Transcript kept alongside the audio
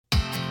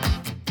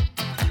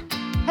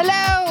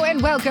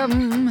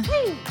welcome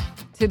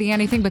to the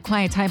Anything But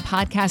Quiet Time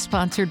podcast,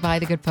 sponsored by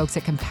the good folks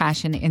at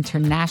Compassion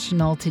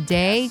International.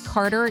 Today,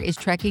 Carter is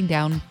trekking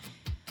down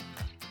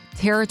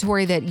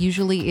territory that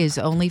usually is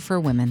only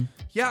for women.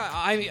 Yeah,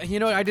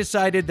 I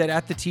decided that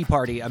at the tea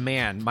party, a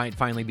man might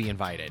finally be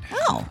invited.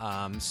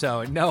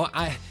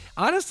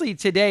 Honestly,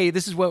 today,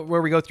 this is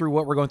where we go through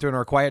what we're going through in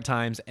our quiet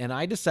times. And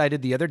I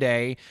decided the other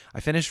day, I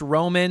finished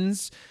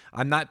Romans.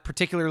 I'm not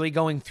particularly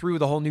going through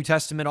the whole New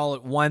Testament all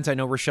at once. I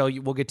know, Rochelle,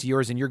 we'll get to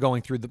yours, and you're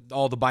going through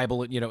all the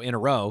Bible, in a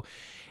row.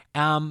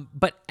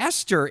 But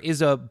Esther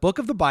is a book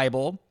of the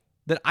Bible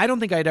that I don't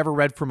think I'd ever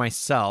read for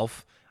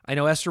myself. I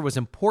know Esther was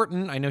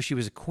important. I know she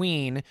was a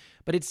queen,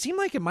 but it seemed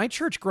like in my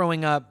church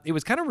growing up, it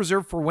was kind of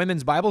reserved for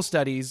women's Bible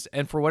studies.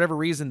 And for whatever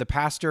reason, the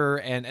pastor,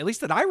 and at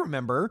least that I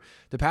remember,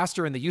 the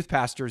pastor and the youth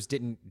pastors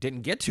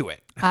didn't get to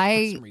it for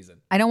some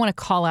reason. I don't want to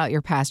call out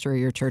your pastor or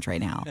your church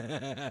right now,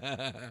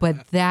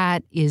 but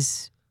that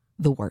is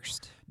the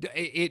worst.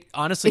 It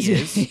honestly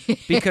is,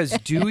 because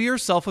do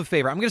yourself a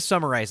favor. I'm going to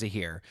summarize it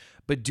here,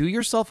 but do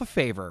yourself a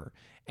favor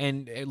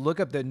and look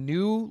up the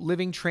New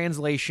Living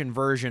Translation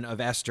version of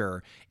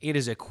Esther. It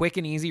is a quick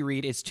and easy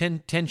read. It's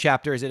 10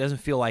 chapters. It doesn't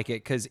feel like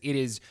it because it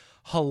is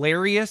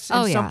hilarious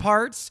in some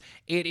parts.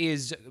 It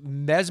is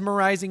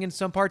mesmerizing in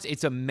some parts.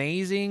 It's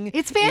amazing.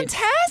 It's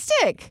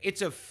fantastic.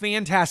 It's a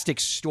fantastic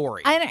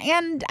story.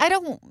 And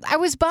I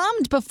was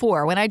bummed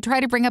before when I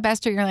tried to bring up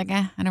Esther. You're like,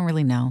 I don't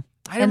really know.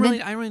 I don't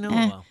really know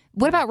well.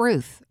 What about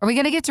Ruth? Are we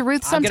going to get to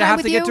Ruth sometime I'm going to have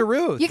with to you? get to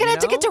Ruth. You're going to have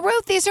to get to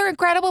Ruth. These are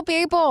incredible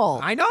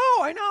people. I know.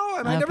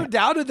 And I never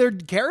doubted their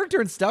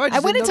character and stuff. I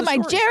went into my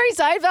Jerry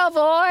Seinfeld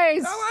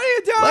voice. Oh, what are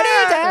you doing? What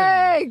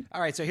are you doing? All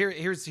right, so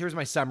here's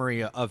my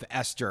summary of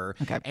Esther.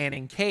 Okay. And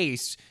in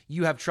case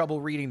you have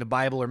trouble reading the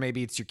Bible, or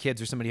maybe it's your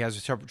kids or somebody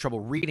has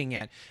trouble reading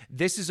it,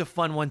 this is a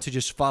fun one to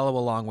just follow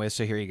along with,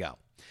 so here you go.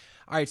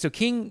 All right, so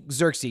King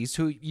Xerxes,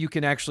 who you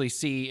can actually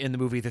see in the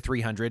movie The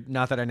 300,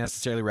 not that I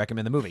necessarily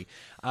recommend the movie,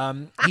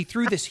 he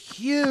threw this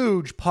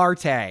huge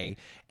party,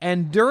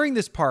 and during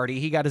this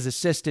party, he got his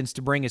assistants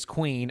to bring his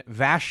queen,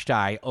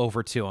 Vashti,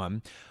 over to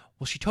him.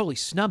 Well, she totally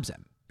snubs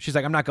him. She's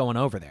like, I'm not going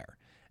over there.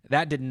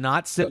 That did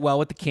not sit well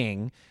with the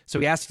king, so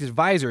he asked his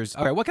advisors,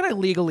 all right, what can I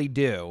legally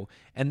do?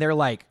 And they're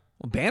like,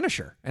 well, banish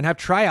her and have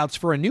tryouts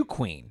for a new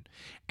queen.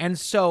 And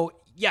so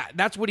yeah,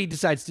 that's what he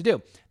decides to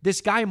do. This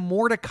guy,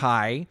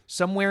 Mordecai,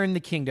 somewhere in the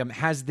kingdom,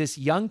 has this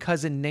young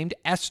cousin named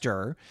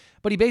Esther,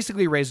 but he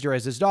basically raised her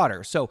as his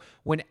daughter. So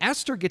when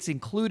Esther gets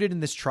included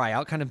in this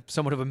tryout, kind of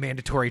somewhat of a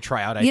mandatory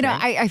tryout, I think.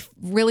 I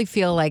really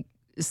feel like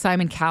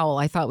Simon Cowell,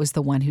 I thought, was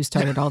the one who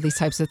started all these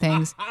types of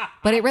things.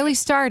 But it really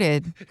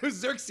started with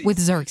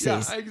Xerxes.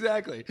 Yeah,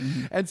 exactly.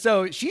 Mm-hmm. And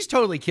so she's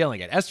totally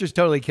killing it. Esther's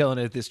totally killing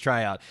it at this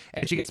tryout.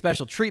 And she gets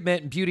special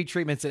treatment and beauty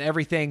treatments and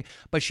everything.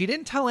 But she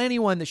didn't tell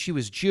anyone that she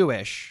was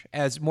Jewish,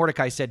 as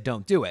Mordecai said,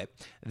 don't do it.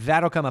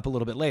 That'll come up a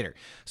little bit later.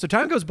 So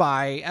time goes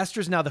by.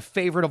 Esther's now the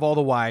favorite of all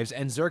the wives.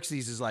 And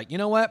Xerxes is like, you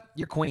know what?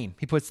 You're queen.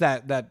 He puts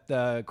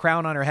that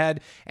crown on her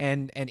head.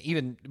 And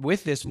even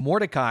with this,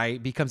 Mordecai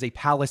becomes a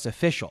palace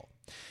official.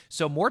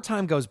 So more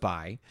time goes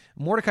by.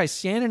 Mordecai's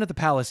standing at the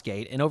palace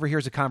gate and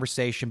overhears a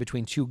conversation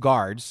between two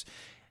guards.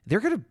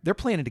 They're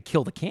planning to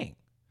kill the king.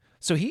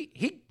 So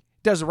he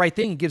does the right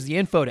thing and gives the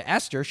info to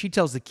Esther. She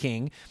tells the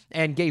king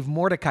and gave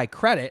Mordecai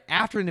credit.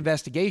 After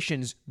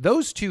investigations,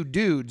 those two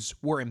dudes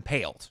were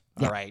impaled.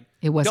 Yeah, all right.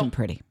 It wasn't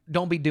pretty.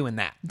 Don't be doing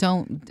that.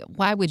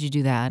 Why would you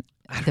do that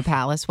at the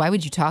palace? Why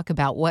would you talk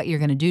about what you're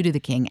going to do to the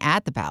king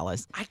at the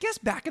palace? I guess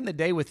back in the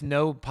day with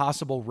no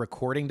possible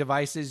recording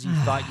devices, you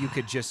thought you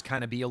could just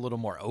kind of be a little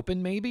more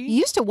open, maybe? You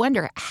used to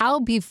wonder how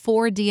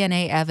before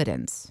DNA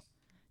evidence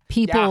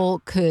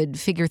people could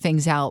figure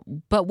things out.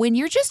 But when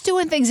you're just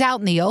doing things out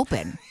in the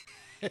open,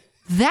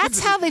 that's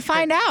how they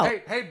find out.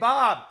 Hey,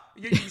 Bob,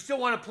 you still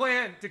want to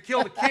plan to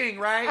kill the king,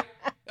 right?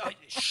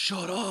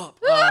 Shut up.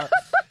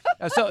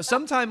 So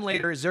sometime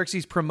later,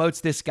 Xerxes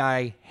promotes this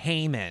guy,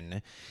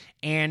 Haman.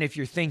 And if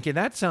you're thinking,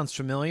 that sounds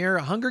familiar,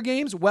 Hunger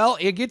Games? Well,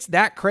 it gets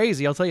that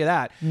crazy, I'll tell you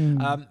that.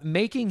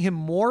 Making him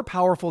more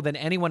powerful than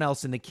anyone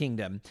else in the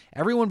kingdom.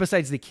 Everyone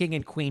besides the king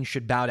and queen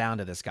should bow down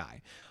to this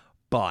guy.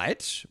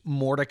 But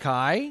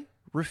Mordecai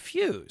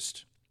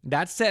refused.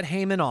 That set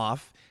Haman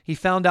off. He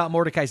found out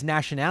Mordecai's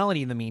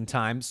nationality in the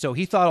meantime, so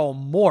he thought old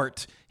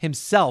Mort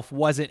himself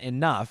wasn't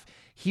enough.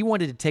 He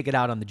wanted to take it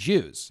out on the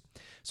Jews.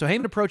 So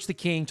Haman approached the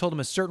king, told him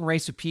a certain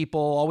race of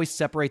people always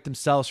separate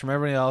themselves from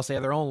everybody else. They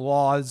have their own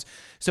laws.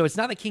 So it's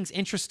not the king's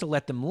interest to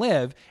let them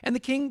live. And the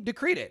king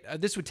decreed it.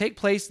 This would take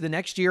place the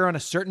next year on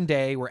a certain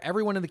day where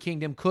everyone in the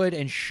kingdom could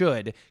and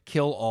should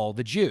kill all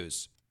the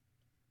Jews.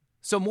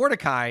 So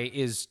Mordecai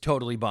is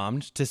totally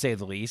bummed, to say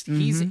the least. Mm-hmm.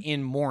 He's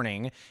in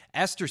mourning.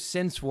 Esther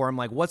sends for him,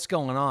 like, what's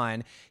going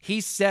on?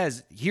 He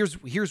says,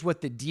 here's what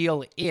the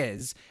deal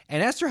is.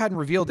 And Esther hadn't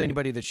revealed to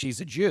anybody that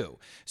she's a Jew.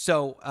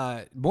 So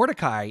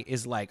Mordecai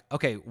is like,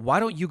 okay, why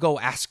don't you go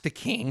ask the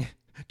king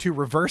to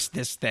reverse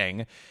this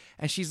thing?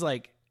 And she's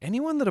like,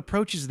 anyone that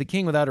approaches the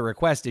king without a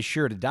request is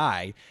sure to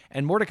die.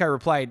 And Mordecai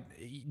replied,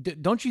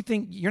 don't you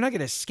think you're not going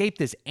to escape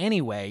this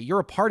anyway? You're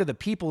a part of the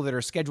people that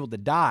are scheduled to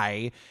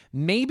die.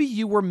 Maybe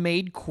you were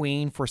made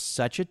queen for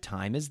such a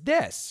time as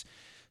this.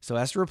 So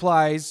Esther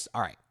replies,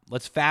 all right,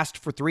 let's fast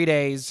for 3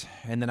 days,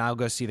 and then I'll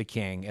go see the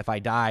king. If I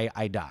die,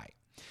 I die.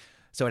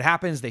 So it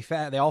happens, they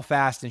all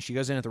fast, and she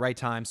goes in at the right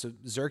time. So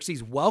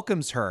Xerxes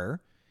welcomes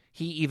her.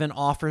 He even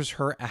offers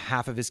her a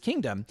half of his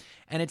kingdom.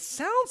 And it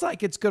sounds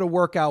like it's going to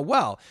work out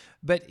well.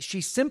 But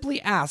she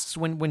simply asks,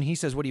 when he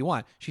says, what do you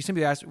want? She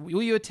simply asks,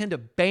 will you attend a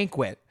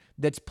banquet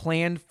that's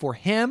planned for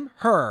him,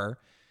 her,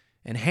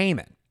 and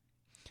Haman?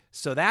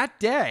 So that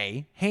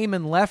day,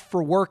 Haman left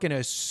for work in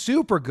a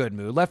super good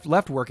mood,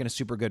 left work in a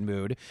super good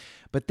mood.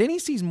 But then he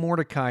sees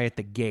Mordecai at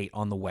the gate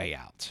on the way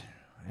out.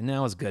 And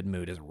now his good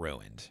mood is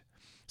ruined.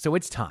 So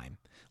it's time.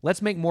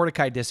 Let's make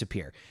Mordecai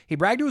disappear. He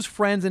bragged to his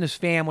friends and his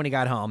fam when he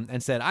got home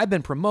and said, I've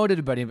been promoted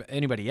above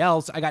anybody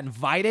else. I got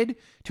invited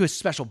to a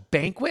special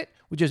banquet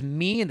with just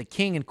me and the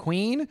king and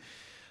queen.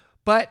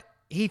 But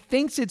he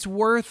thinks it's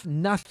worth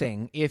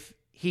nothing if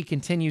he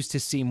continues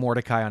to see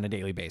Mordecai on a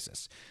daily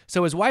basis.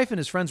 So his wife and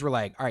his friends were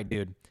like, all right,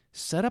 dude,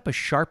 set up a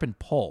sharpened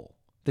pole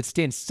that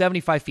stands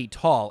 75 feet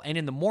tall. And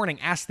in the morning,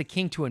 ask the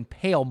king to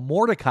impale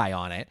Mordecai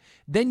on it.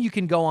 Then you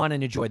can go on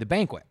and enjoy the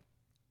banquet.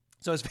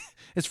 So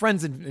his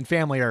friends and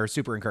family are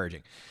super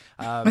encouraging.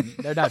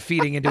 They're not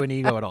feeding into an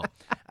ego at all.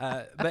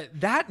 But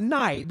that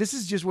night, this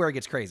is just where it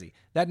gets crazy.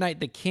 That night,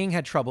 the king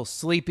had trouble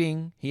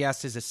sleeping. He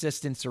asked his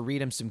assistants to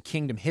read him some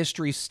kingdom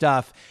history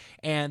stuff.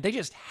 And they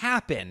just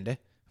happened,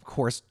 of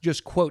course,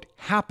 just quote,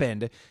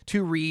 happened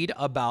to read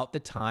about the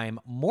time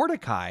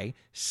Mordecai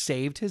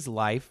saved his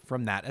life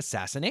from that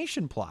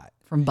assassination plot.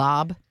 From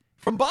Bob?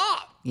 From Bob.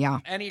 Yeah.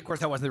 And he, of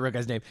course, that wasn't the real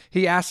guy's name.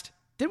 He asked,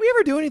 did we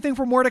ever do anything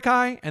for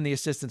Mordecai? And the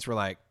assistants were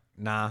like,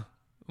 nah,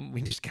 we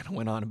just kind of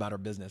went on about our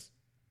business.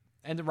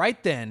 And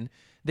right then,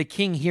 the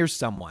king hears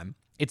someone.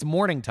 It's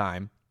morning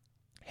time.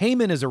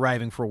 Haman is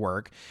arriving for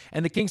work.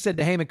 And the king said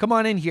to Haman, come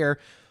on in here.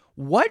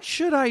 What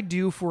should I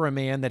do for a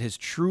man that has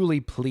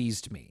truly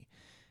pleased me?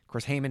 Of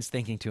course, Haman's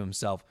thinking to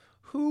himself,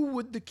 who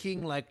would the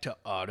king like to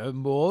honor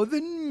more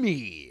than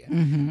me?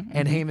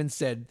 And Haman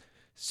said,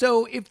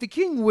 so if the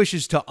king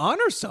wishes to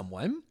honor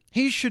someone,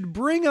 he should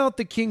bring out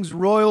the king's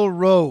royal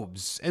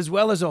robes, as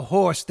well as a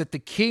horse that the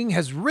king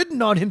has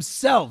ridden on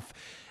himself,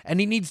 and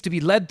he needs to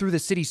be led through the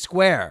city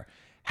square.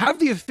 Have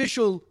the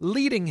official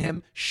leading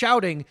him,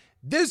 shouting,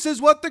 this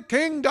is what the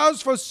king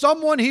does for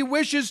someone he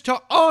wishes to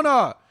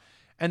honor.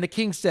 And the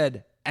king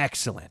said,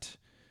 excellent.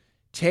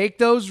 Take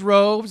those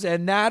robes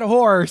and that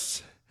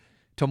horse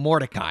to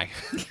Mordecai.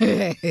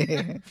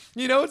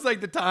 You know, it's like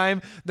the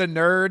time the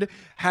nerd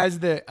has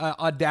the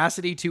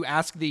audacity to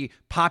ask the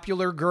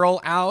popular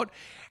girl out.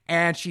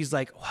 And she's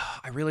like, wow,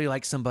 I really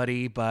like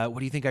somebody, but what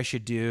do you think I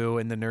should do?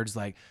 And the nerd's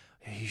like,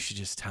 hey, you should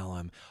just tell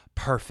him.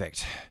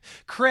 Perfect.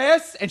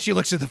 Chris. And she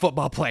looks at the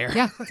football player.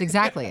 Yeah, that's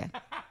exactly it.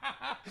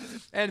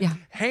 And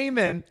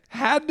Haman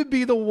had to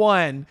be the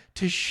one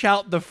to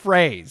shout the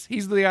phrase.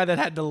 He's the guy that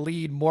had to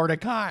lead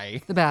Mordecai.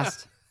 The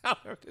best.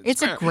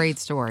 It's a great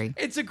story.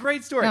 It's a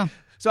great story. Yeah.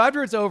 So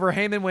after it's over,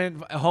 Haman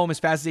went home as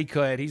fast as he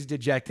could. He's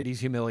dejected. He's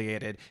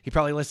humiliated. He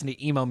probably listened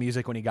to emo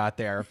music when he got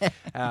there.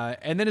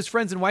 And then his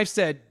friends and wife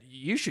said,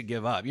 you should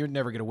give up. You're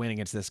never going to win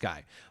against this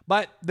guy.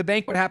 But the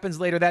banquet happens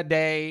later that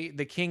day.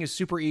 The king is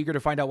super eager to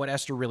find out what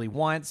Esther really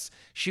wants.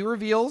 She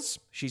reveals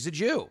she's a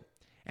Jew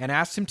and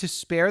asks him to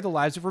spare the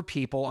lives of her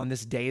people on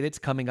this day that's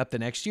coming up the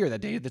next year,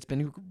 that day that's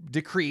been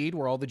decreed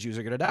where all the Jews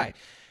are going to die.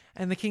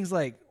 And the king's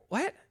like,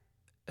 what?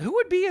 Who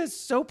would be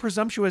so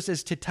presumptuous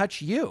as to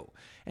touch you?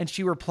 And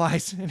she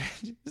replies, and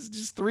there's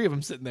just three of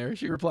them sitting there.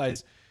 She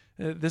replies,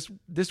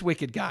 this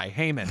wicked guy,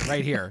 Haman,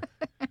 right here.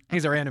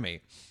 He's our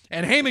enemy.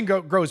 And Haman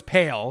grows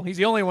pale. He's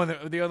the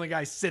only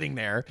guy sitting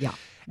there. Yeah,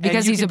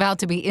 because he's about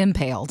to be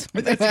impaled.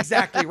 That's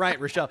exactly right,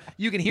 Rochelle.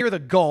 You can hear the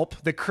gulp,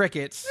 the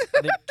crickets.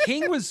 The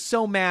king was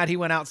so mad he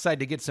went outside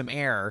to get some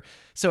air.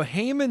 So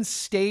Haman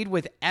stayed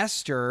with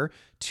Esther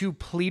to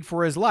plead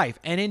for his life.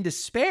 And in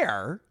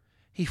despair,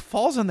 he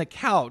falls on the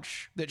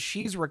couch that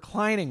she's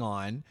reclining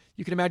on.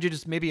 You can imagine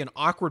just maybe an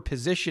awkward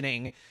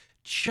positioning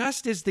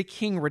just as the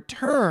king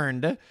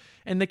returned.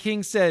 And the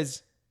king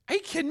says, are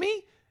you kidding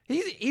me?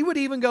 He would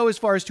even go as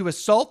far as to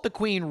assault the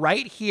queen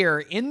right here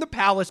in the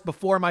palace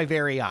before my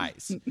very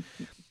eyes.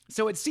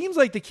 So it seems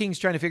like the king's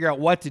trying to figure out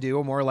what to do,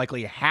 or more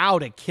likely how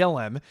to kill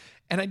him.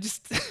 And I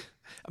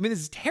mean, this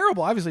is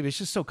terrible, obviously, but it's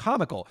just so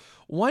comical.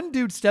 One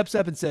dude steps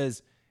up and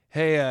says,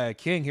 hey,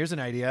 king, here's an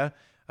idea.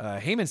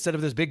 Haman set up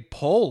this big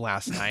pole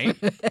last night.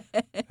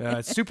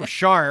 It's super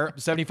sharp,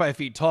 75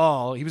 feet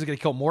tall. He was going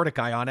to kill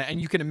Mordecai on it. And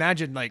you can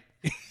imagine, like,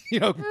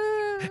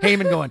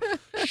 Haman going,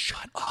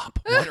 shut up.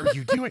 What are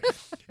you doing?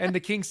 And the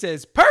king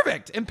says,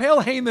 perfect. Impale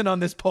Haman on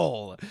this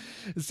pole.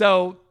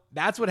 So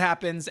that's what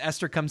happens.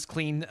 Esther comes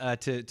clean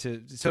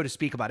to so to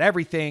speak about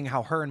everything,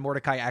 how her and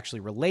Mordecai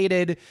actually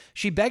related.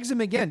 She begs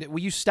him again, will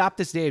you stop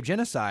this day of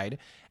genocide?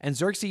 And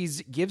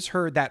Xerxes gives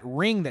her that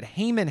ring that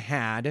Haman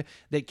had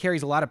that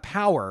carries a lot of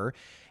power.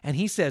 And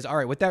he says, all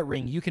right, with that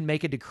ring, you can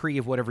make a decree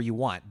of whatever you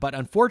want. But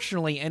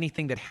unfortunately,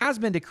 anything that has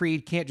been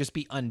decreed can't just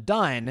be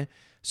undone.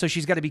 So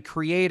she's got to be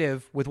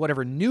creative with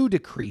whatever new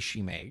decree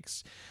she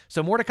makes.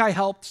 So Mordecai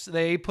helps.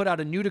 They put out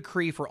a new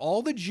decree for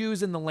all the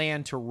Jews in the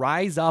land to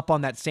rise up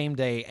on that same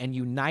day and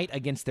unite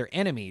against their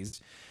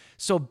enemies.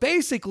 So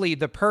basically,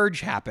 the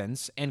purge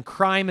happens and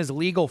crime is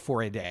legal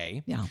for a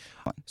day. Yeah.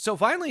 So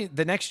finally,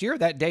 the next year,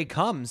 that day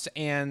comes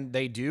and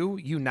they do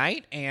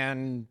unite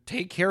and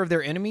take care of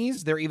their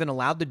enemies. They're even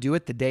allowed to do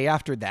it the day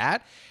after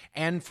that.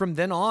 And from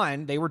then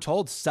on, they were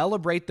told,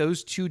 celebrate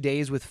those 2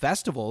 days with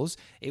festivals.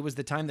 It was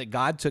the time that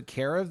God took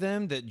care of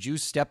them, that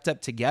Jews stepped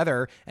up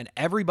together, and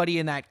everybody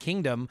in that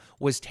kingdom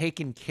was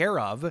taken care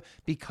of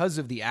because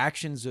of the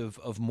actions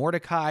of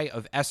Mordecai,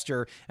 of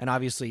Esther, and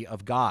obviously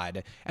of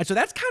God. And so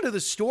that's kind of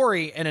the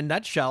story in a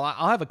nutshell.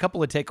 I'll have a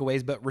couple of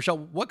takeaways, but Rochelle,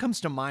 what comes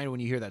to mind when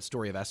you hear that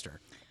story of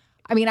Esther?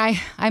 I mean,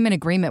 I'm in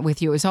agreement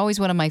with you. It was always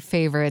one of my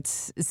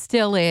favorites. It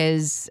still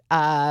is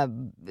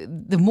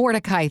the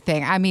Mordecai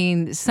thing. I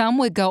mean, some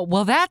would go,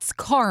 well, that's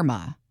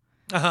karma.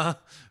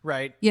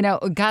 Right. You know,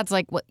 God's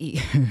like, well,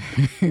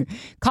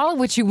 call it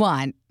what you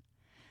want.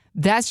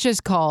 That's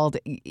just called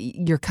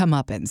your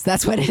comeuppance.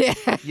 That's what it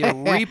is. You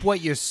reap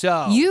what you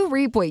sow. You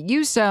reap what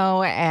you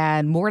sow,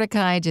 and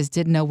Mordecai just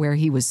didn't know where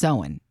he was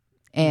sowing.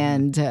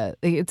 And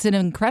it's an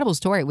incredible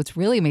story. What's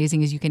really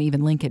amazing is you can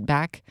even link it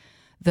back,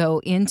 though,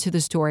 into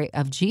the story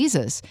of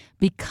Jesus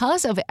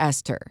because of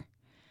Esther,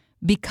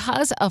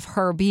 because of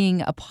her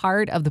being a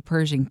part of the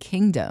Persian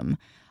kingdom.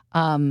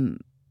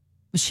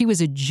 She was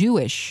a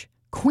Jewish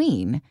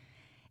queen,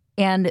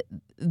 and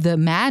the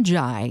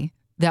Magi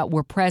that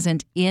were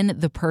present in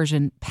the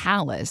Persian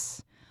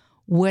palace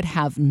would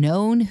have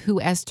known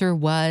who Esther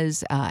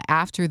was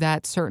after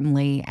that,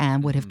 certainly,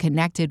 and would have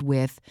connected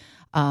with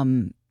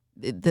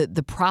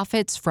the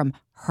prophets from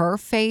her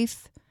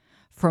faith,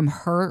 from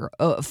her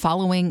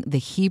following the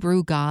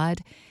Hebrew God.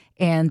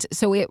 And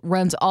so it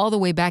runs all the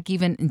way back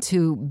even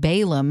into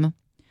Balaam,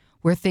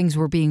 where things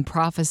were being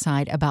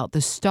prophesied about the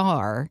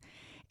star.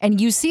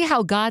 And you see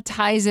how God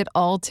ties it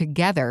all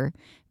together,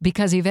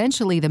 because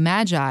eventually the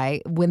Magi,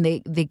 when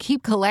they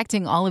keep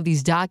collecting all of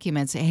these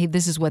documents, hey,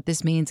 this is what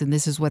this means and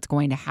this is what's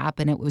going to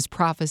happen. It was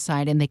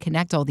prophesied, and they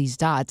connect all these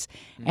dots,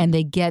 and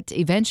they get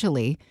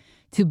eventually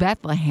to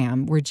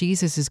Bethlehem, where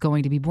Jesus is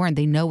going to be born.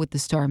 They know what the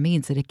star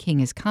means, that a king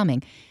is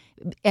coming.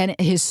 And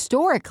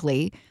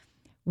historically,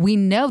 we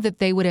know that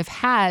they would have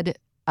had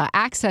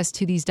access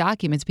to these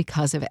documents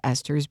because of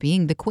Esther's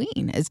being the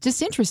queen. It's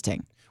just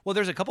interesting. Well,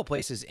 there's a couple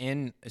places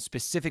in,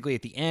 specifically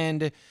at the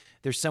end,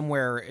 there's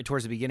somewhere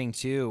towards the beginning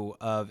too,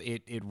 of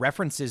it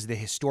references the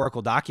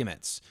historical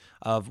documents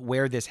of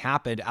where this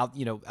happened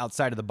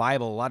outside of the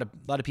Bible. A lot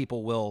of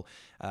people will,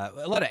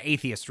 a lot of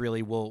atheists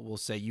really will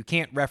say you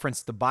can't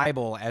reference the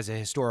Bible as a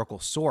historical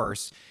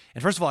source.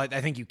 And first of all,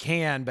 I think you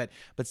can, but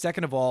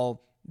second of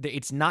all,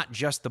 it's not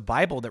just the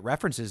Bible that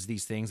references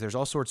these things. There's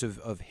all sorts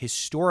of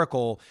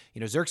historical,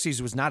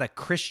 Xerxes was not a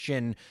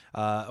Christian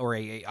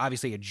or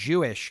obviously a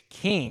Jewish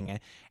king.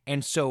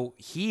 And so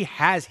he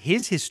has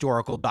his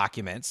historical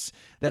documents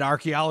that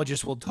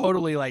archaeologists will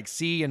totally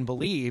see and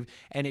believe,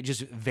 and it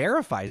just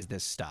verifies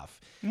this stuff.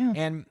 Yeah.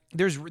 And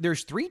there's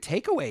three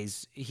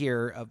takeaways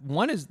here.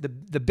 One is the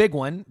big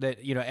one that,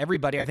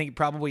 everybody, I think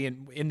probably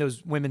in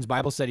those women's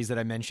Bible studies that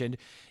I mentioned,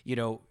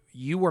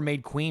 you were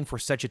made queen for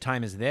such a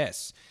time as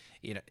this.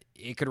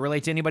 It could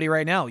relate to anybody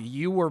right now.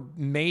 You were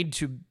made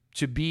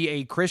to be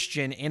a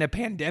Christian in a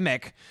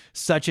pandemic,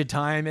 such a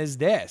time as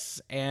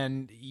this,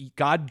 and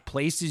God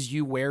places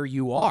you where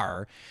you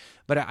are.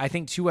 But I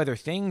think two other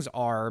things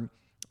are,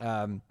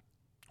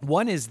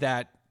 one is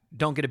that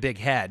don't get a big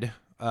head,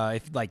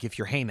 if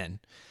you're Haman,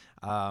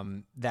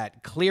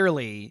 that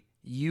clearly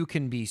you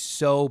can be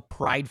so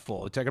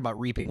prideful. Talking about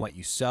reaping what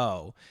you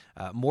sow.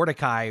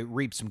 Mordecai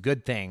reaped some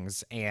good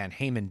things, and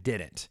Haman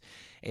didn't.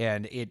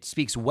 And it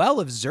speaks well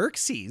of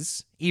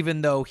Xerxes,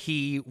 even though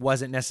he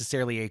wasn't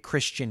necessarily a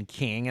Christian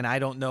king. And I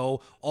don't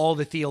know all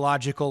the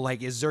theological,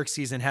 is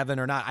Xerxes in heaven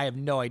or not? I have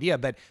no idea.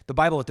 But the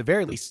Bible, at the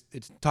very least,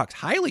 it talks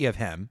highly of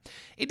him.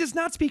 It does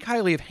not speak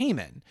highly of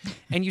Haman.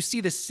 And you see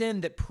the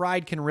sin that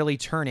pride can really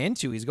turn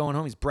into. He's going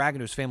home, he's bragging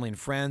to his family and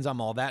friends, I'm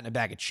all that in a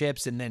bag of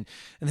chips. And then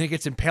he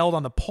gets impaled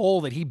on the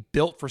pole that he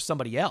built for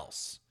somebody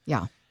else.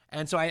 Yeah.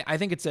 And so I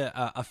think it's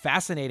a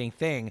fascinating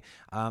thing.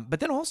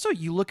 But then also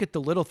you look at the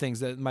little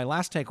things. My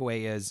last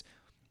takeaway is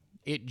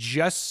it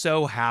just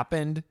so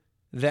happened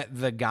that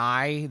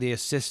the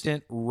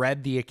assistant,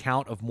 read the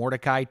account of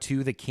Mordecai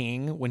to the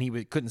king when he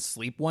couldn't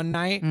sleep one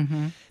night.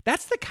 Mm-hmm.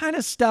 That's the kind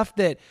of stuff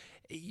that,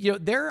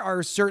 there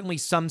are certainly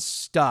some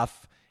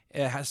stuff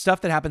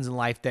that happens in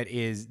life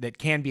that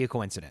can be a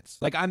coincidence.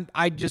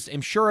 I just am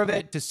sure of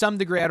it to some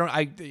degree.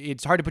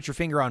 It's hard to put your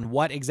finger on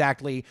what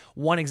exactly.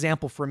 One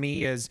example for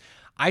me is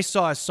I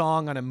saw a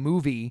song on a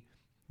movie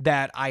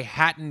that I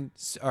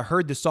hadn't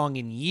heard the song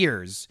in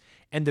years.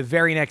 And the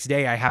very next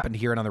day, I happened to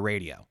hear it on the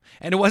radio.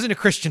 And it wasn't a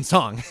Christian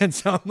song. And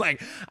so I'm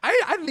like,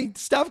 I think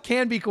stuff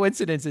can be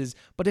coincidences.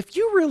 But if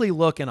you really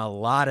look in a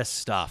lot of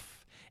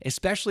stuff,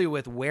 especially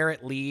with where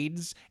it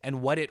leads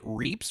and what it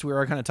reaps, we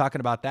were kind of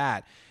talking about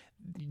that,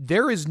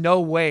 there is no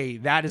way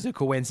that is a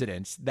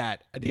coincidence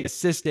that the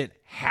assistant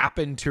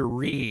happened to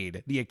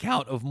read the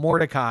account of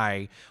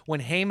Mordecai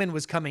when Haman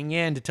was coming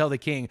in to tell the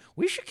king,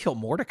 we should kill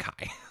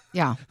Mordecai.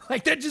 Yeah.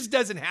 Like, that just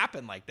doesn't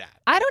happen like that.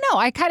 I don't know.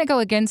 I kind of go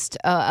against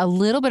a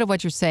little bit of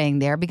what you're saying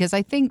there because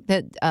I think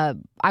that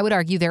I would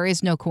argue there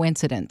is no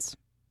coincidence.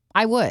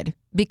 I would,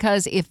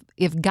 because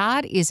if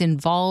God is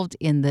involved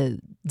in the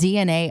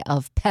DNA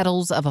of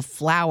petals of a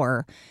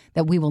flower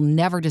that we will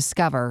never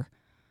discover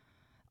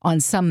on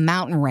some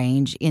mountain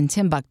range in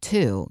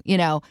Timbuktu,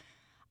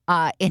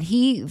 and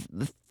he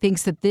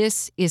thinks that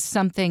this is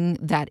something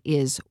that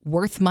is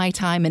worth my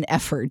time and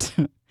effort,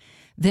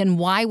 then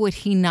why would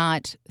he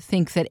not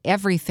think that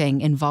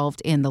everything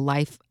involved in the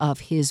life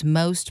of his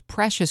most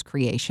precious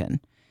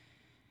creation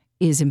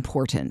is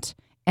important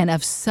and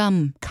of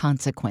some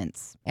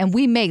consequence? And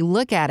we may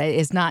look at it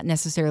as not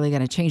necessarily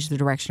going to change the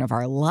direction of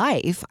our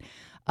life.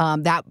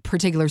 That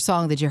particular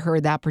song that you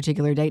heard that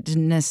particular day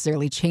didn't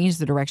necessarily change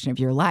the direction of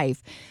your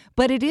life.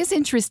 But it is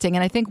interesting,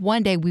 and I think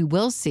one day we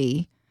will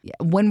see,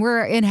 when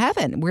we're in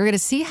heaven, we're going to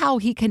see how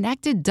he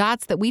connected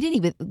dots that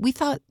we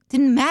thought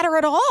didn't matter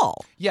at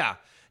all. Yeah.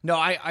 No,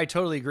 I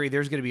totally agree.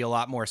 There's going to be a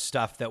lot more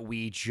stuff that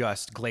we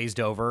just glazed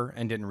over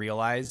and didn't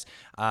realize.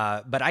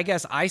 But I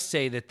guess I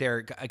say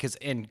that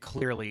and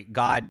clearly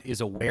God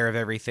is aware of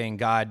everything.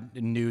 God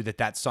knew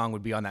that song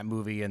would be on that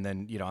movie and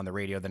then, on the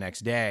radio the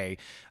next day.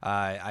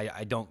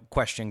 I don't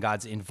question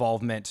God's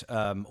involvement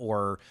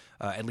or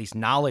at least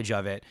knowledge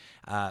of it.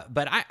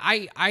 But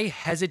I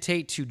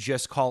hesitate to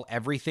just call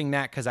everything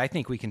that, because I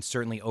think we can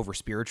certainly over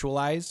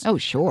spiritualize. Oh,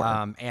 sure.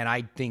 And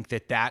I think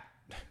that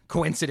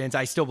coincidence,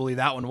 I still believe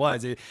that one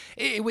was.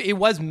 It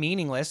was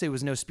meaningless. It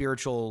was no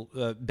spiritual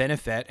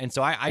benefit. And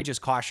so I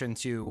just caution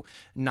to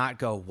not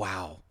go,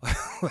 wow,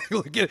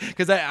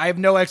 because I have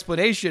no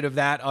explanation of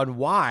that on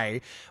why.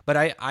 But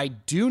I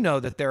do know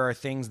that there are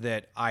things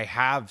that I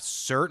have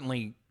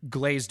certainly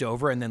glazed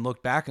over and then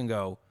looked back and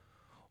go,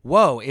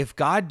 whoa, if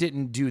God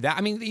didn't do that,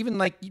 I mean, even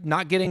like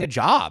not getting a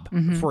job,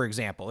 for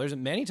example, there's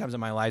many times in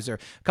my life, there are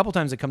a couple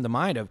times that come to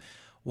mind of,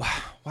 wow,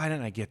 why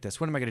didn't I get this?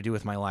 What am I going to do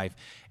with my life?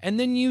 And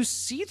then you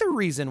see the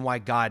reason why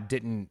God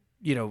didn't,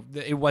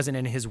 it wasn't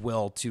in his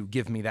will to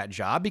give me that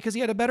job, because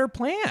he had a better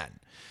plan.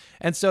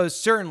 And so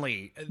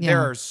certainly there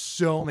are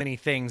so many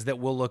things that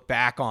we'll look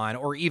back on,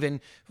 or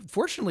even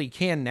fortunately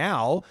can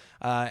now,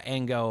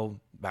 and go,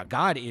 wow,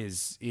 God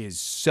is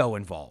so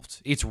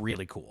involved. It's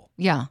really cool.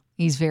 Yeah,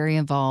 he's very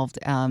involved.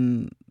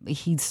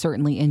 He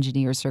certainly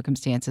engineers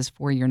circumstances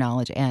for your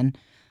knowledge, and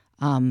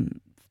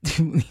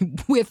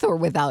with or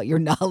without your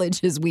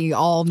knowledge, as we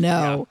all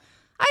know.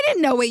 Yeah. I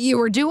didn't know what you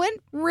were doing.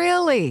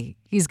 Really?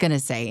 He's going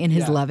to say in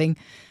his loving,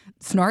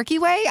 snarky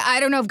way. I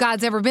don't know if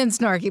God's ever been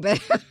snarky,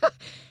 but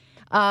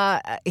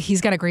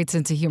he's got a great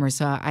sense of humor.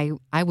 So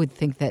I would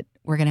think that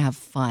we're going to have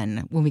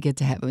fun when we get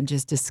to heaven,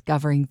 just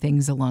discovering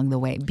things along the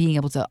way, being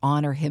able to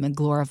honor him and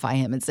glorify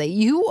him and say,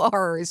 you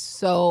are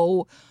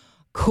so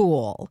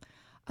cool.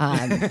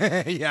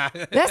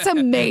 That's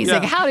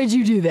amazing. Yeah. How did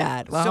you do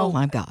that? Well, so,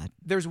 my God.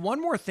 There's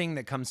one more thing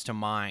that comes to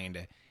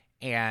mind,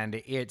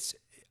 and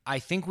I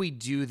think we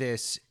do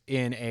this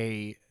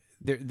in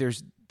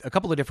there's a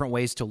couple of different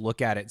ways to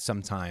look at it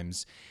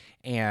sometimes.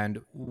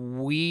 And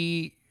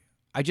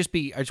I just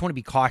want to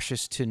be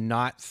cautious to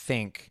not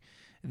think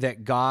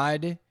that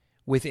God,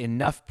 with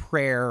enough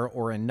prayer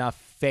or enough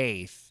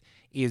faith,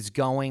 is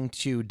going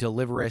to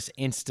deliver us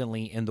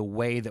instantly in the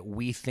way that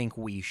we think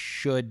we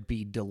should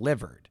be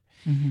delivered.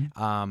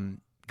 Mm-hmm.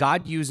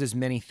 God uses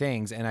many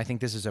things, and I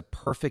think this is a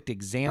perfect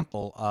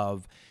example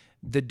of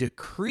the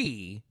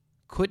decree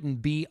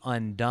couldn't be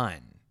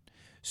undone.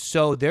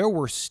 So there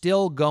were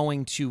still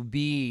going to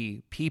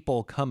be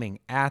people coming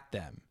at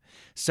them.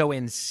 So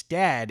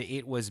instead,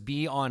 it was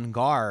be on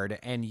guard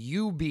and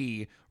you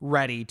be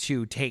ready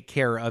to take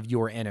care of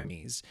your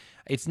enemies.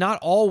 It's not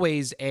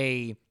always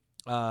a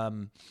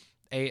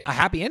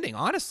happy ending,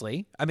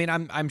 honestly. I mean,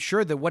 I'm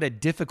sure that what a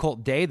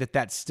difficult day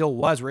that still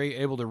was. We're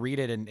able to read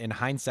it in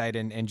hindsight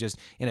and just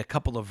in a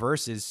couple of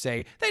verses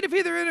say, they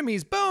defeat their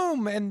enemies,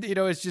 boom! And,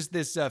 it's just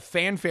this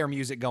fanfare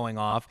music going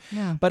off.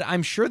 Yeah. But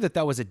I'm sure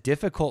that was a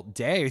difficult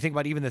day. You think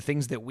about even the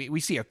things that we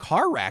see a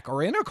car wreck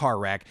or in a car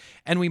wreck,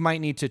 and we might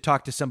need to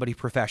talk to somebody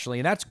professionally,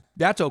 and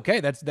that's okay.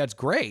 That's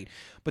great.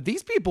 But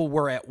these people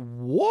were at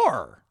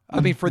war. I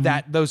mean, for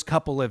those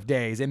couple of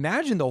days,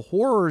 imagine the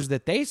horrors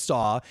that they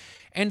saw.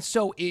 And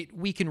so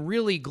we can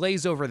really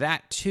glaze over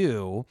that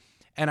too.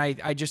 And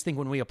I just think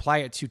when we apply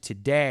it to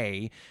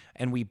today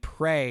and we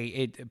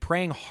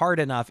praying hard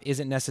enough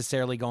isn't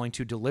necessarily going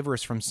to deliver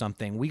us from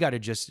something. We got to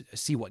just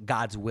see what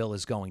God's will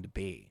is going to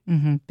be.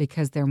 Mm-hmm.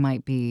 Because there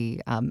might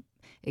be,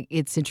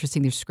 it's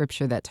interesting, there's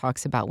scripture that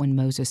talks about when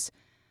Moses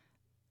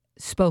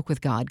spoke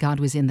with God,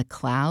 God was in the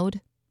cloud.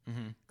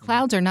 Mm-hmm.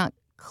 Clouds are not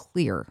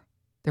clear.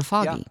 They're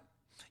foggy.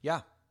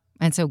 Yeah.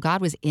 And so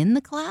God was in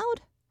the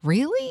cloud?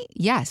 Really?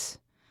 Yes.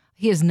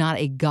 He is not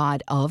a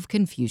God of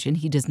confusion.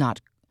 He does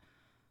not,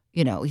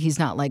 he's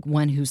not like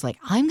one who's like,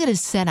 I'm going to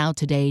set out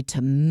today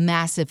to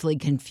massively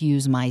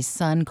confuse my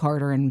son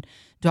Carter and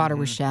daughter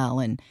Rochelle.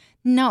 And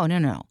no.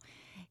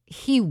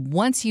 He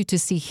wants you to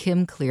see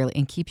him clearly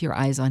and keep your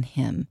eyes on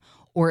him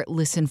or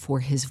listen for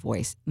his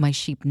voice. My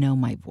sheep know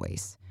my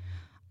voice.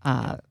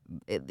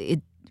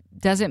 It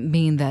doesn't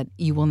mean that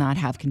you will not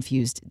have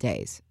confused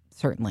days,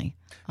 certainly.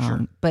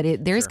 Sure.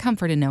 But there is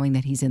comfort in knowing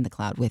that he's in the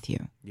cloud with you.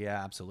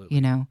 Yeah, absolutely.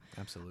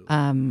 Absolutely.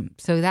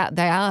 So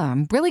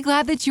I'm really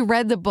glad that you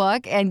read the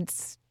book and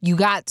you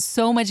got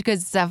so much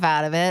good stuff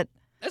out of it.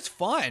 That's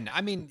fun.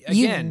 I mean,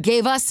 again, you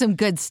gave us some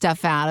good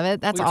stuff out of it.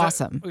 That's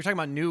awesome. We were talking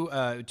about new,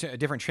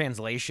 different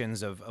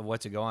translations of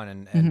what to go on,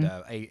 and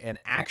an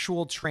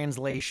actual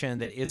translation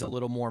that is a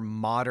little more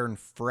modern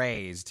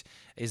phrased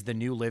is the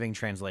New Living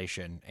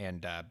Translation,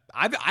 and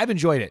I've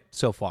enjoyed it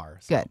so far.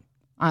 So. Good.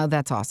 Oh,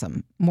 that's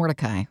awesome.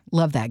 Mordecai,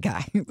 love that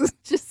guy.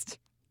 Just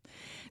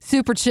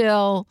super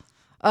chill.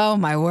 Oh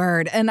my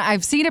word! And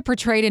I've seen it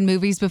portrayed in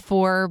movies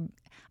before.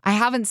 I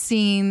haven't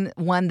seen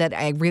one that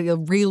I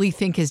really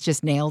think has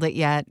just nailed it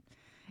yet.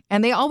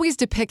 And they always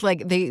depict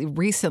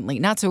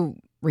not so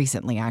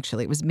recently,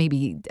 actually. It was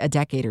maybe a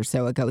decade or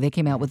so ago. They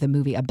came out with a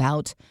movie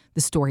about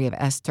the story of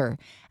Esther.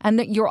 And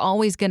that you're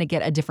always going to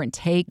get a different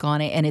take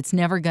on it. And it's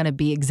never going to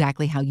be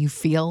exactly how you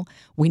feel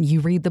when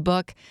you read the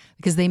book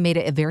because they made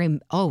it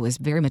it was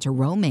very much a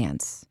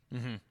romance,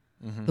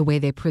 the way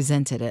they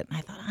presented it. And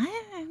I thought,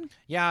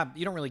 yeah,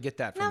 you don't really get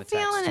that from the text.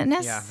 Not feeling it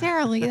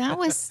necessarily. Yeah.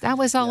 That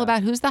was all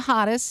about who's the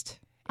hottest.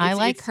 I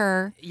like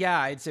her.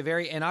 Yeah, it's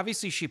and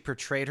obviously she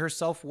portrayed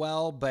herself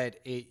well,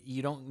 but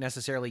you don't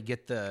necessarily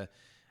get the.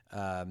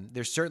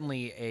 There's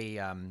certainly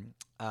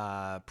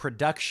a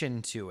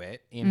production to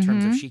it in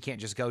terms of she can't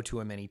just go to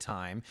him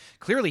anytime.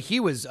 Clearly, he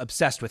was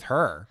obsessed with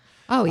her.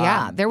 Oh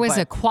yeah, there was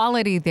a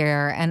quality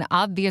there, and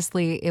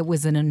obviously it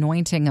was an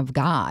anointing of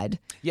God.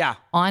 Yeah.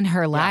 On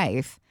her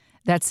life.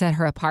 That set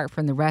her apart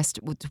from the rest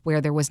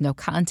where there was no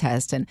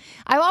contest. And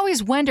I've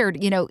always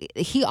wondered,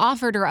 he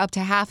offered her up to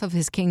half of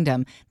his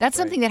kingdom. That's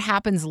something that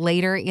happens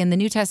later in the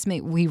New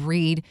Testament. We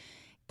read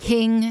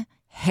King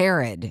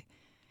Herod.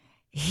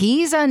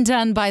 He's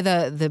undone by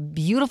the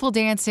beautiful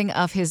dancing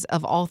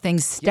of all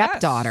things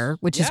stepdaughter,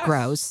 which is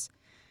gross.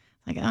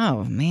 Like,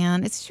 oh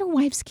man, it's your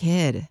wife's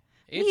kid.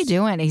 What are you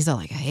doing? And he's all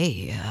like,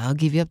 hey, I'll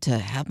give you up to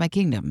half my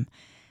kingdom.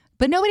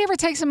 But nobody ever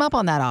takes him up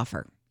on that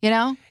offer.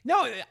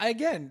 No,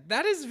 again,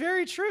 that is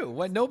very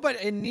true. Nobody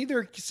in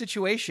neither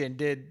situation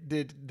did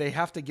they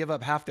have to give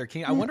up half their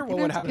kingdom. I wonder what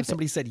would happen if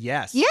somebody said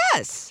yes.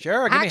 Yes.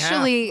 Sure, give me half.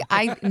 Actually,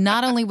 I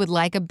not only would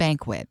like a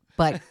banquet,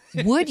 but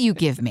would you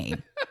give me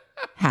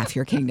half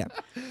your kingdom?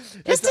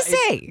 Just to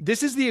say.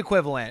 This is the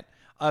equivalent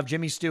of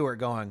Jimmy Stewart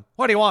going,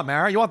 what do you want,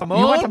 Mary? You want the moon?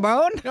 You want the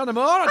moon? You want the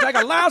moon? I'll take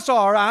a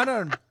lasso around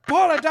it and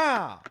pull it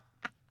down.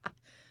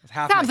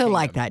 Something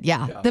like that,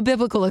 yeah. The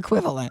biblical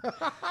equivalent.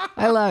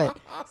 I love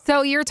it.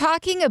 So you're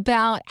talking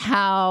about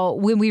how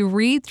when we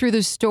read through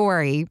the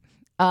story,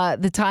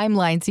 the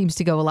timeline seems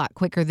to go a lot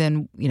quicker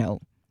than,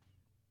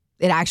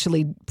 it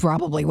actually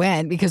probably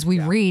went because we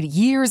read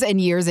years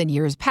and years and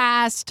years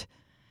past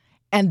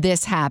and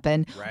this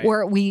happened. Right.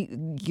 Or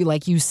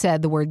like you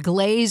said, the word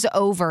glaze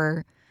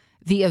over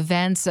the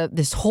events of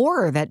this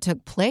horror that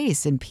took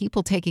place and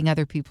people taking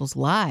other people's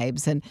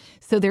lives. And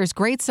so there's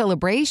great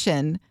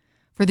celebration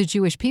for the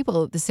Jewish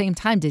people. At the same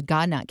time, did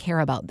God not care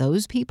about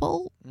those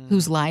people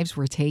whose lives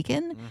were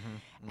taken?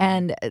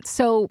 And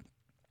so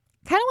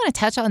kind of want to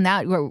touch on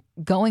that. We're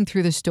going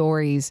through the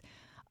stories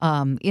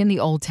in the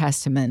Old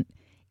Testament.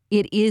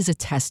 It is a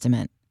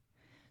testament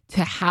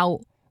to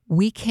how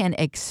we can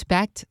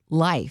expect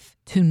life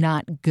to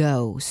not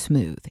go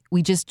smooth.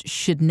 We just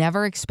should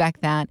never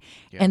expect that.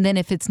 Yeah. And then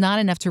if it's not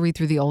enough to read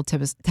through the Old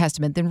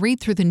Testament, then read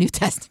through the New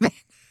Testament.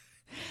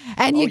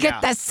 And you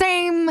get the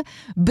same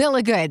bill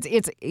of goods.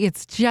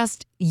 It's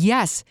just,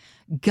 yes,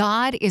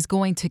 God is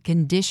going to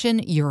condition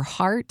your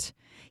heart.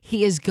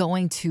 He is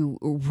going to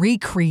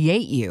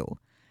recreate you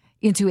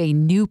into a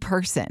new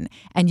person,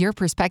 and your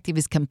perspective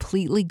is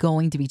completely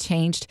going to be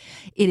changed.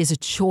 It is a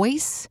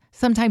choice,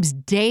 sometimes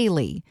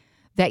daily,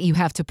 that you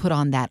have to put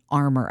on that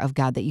armor of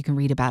God that you can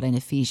read about in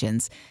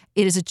Ephesians.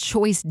 It is a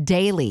choice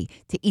daily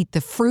to eat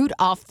the fruit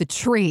off the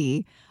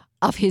tree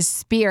of His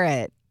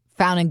Spirit,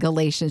 found in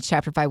Galatians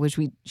chapter 5, which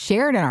we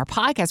shared in our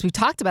podcast. We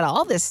talked about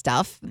all this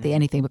stuff, the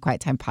Anything But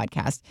Quiet Time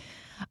podcast.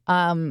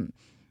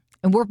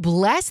 And we're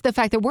blessed the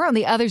fact that we're on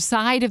the other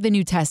side of the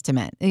New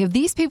Testament.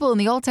 These people in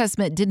the Old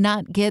Testament did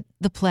not get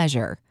the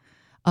pleasure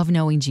of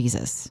knowing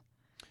Jesus.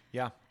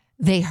 Yeah.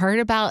 They heard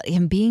about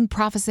him being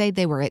prophesied.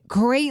 They were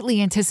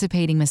greatly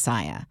anticipating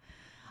Messiah.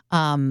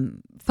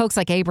 Folks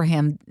like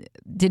Abraham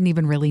didn't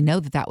even really know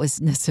that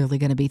was necessarily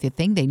going to be the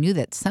thing. They knew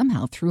that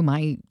somehow through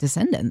my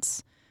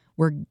descendants,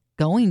 we're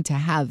going to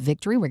have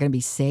victory. We're going to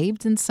be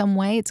saved in some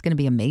way. It's going to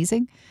be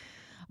amazing.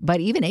 But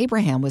even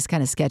Abraham was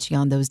kind of sketchy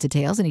on those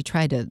details, and he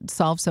tried to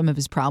solve some of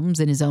his problems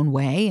in his own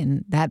way,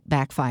 and that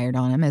backfired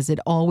on him, as it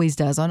always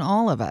does on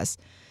all of us.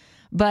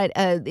 But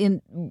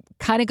in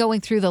kind of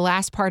going through the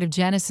last part of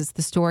Genesis,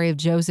 the story of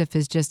Joseph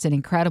is just an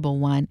incredible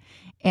one.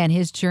 And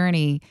his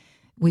journey,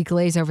 we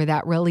glaze over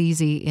that real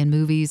easy in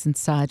movies and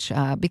such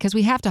because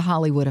we have to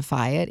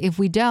Hollywoodify it. If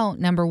we don't,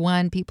 number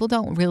one, people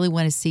don't really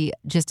want to see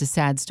just a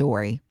sad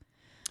story.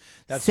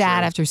 That's sad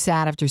true. after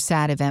sad after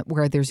sad event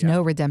where there's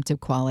no redemptive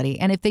quality.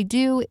 And if they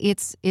do,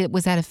 it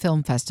was at a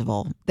film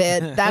festival.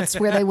 That's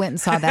where they went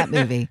and saw that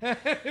movie.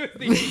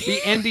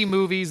 the indie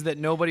movies that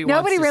nobody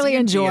really see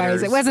in enjoys.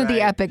 theaters, it wasn't the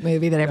right? epic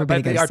movie that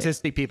everybody But the goes to.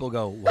 artistic people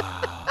go,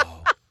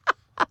 wow.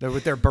 They're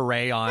with their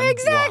beret on.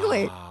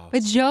 Exactly. Wow.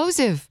 But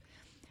Joseph,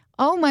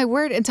 oh my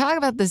word, and talk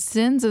about the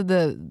sins of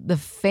the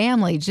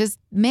family. Just,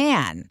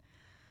 man,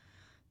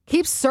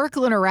 keeps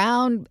circling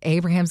around.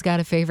 Abraham's got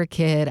a favorite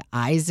kid,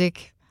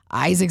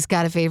 Isaac's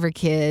got a favorite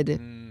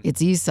kid.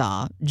 It's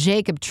Esau.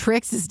 Jacob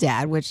tricks his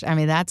dad, which, I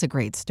mean, that's a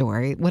great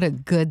story. What a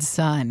good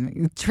son.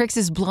 He tricks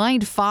his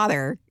blind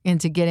father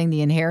into getting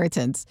the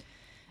inheritance.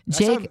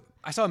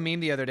 I saw a meme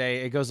the other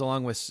day. It goes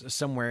along with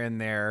somewhere in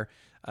there.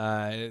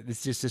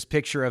 It's just this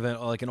picture of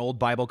an old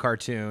Bible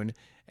cartoon.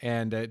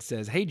 And it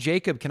says, "Hey,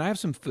 Jacob, can I have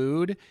some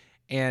food?"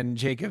 And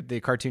the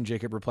cartoon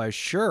Jacob replies,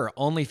 "Sure,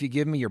 only if you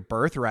give me your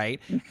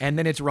birthright." And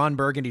then it's Ron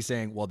Burgundy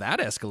saying, "Well,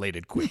 that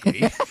escalated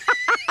quickly."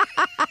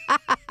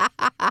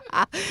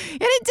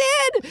 And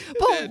it did.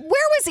 But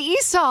where was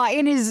Esau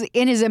in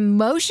his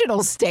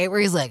emotional state where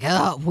he's like,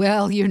 oh,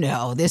 well,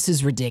 this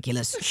is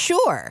ridiculous.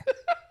 Sure.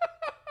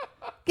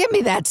 Give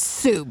me that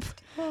soup.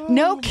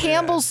 No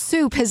Campbell's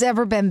soup has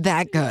ever been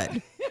that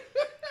good.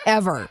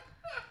 Ever.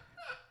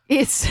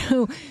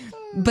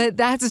 But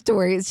that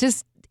story,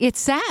 it's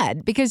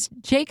sad because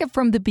Jacob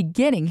from the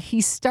beginning,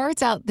 he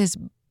starts out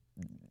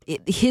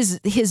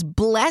his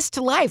blessed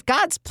life.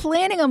 God's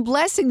planning on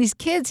blessing these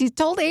kids. He's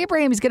told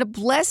Abraham he's going to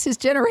bless his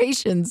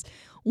generations.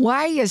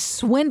 Why are you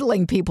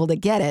swindling people to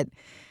get it?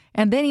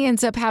 And then he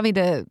ends up having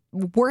to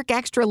work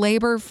extra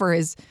labor for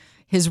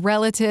his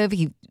relative.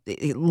 He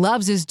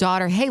loves his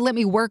daughter. Hey, let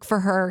me work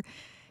for her.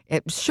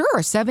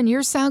 Sure, 7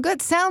 years sound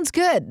good. Sounds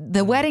good.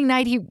 The wedding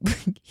night,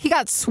 he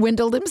got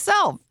swindled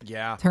himself.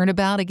 Yeah.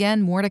 Turnabout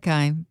again,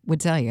 Mordecai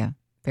would tell you.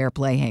 Fair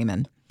play,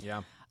 Haman.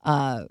 Yeah.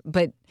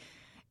 But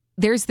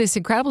there's this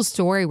incredible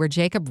story where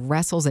Jacob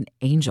wrestles an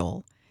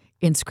angel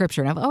in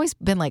Scripture. And I've always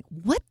been like,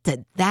 what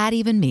did that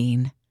even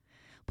mean?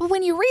 But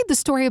when you read the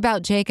story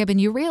about Jacob and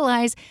you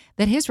realize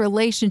that his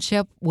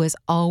relationship was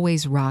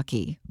always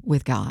rocky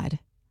with God.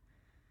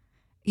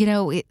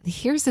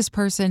 Here's this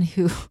person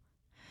who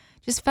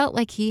just felt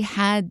like he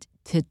had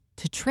to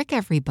trick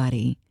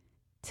everybody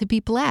to be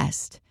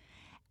blessed.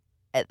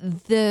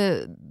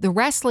 The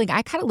wrestling,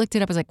 I kind of looked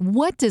it up. I was like,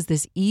 what does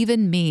this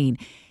even mean?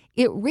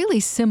 It really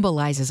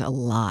symbolizes a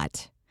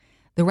lot.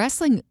 The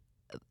wrestling,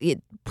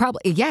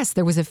 yes,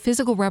 there was a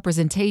physical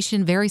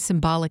representation, very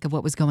symbolic of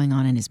what was going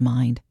on in his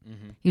mind.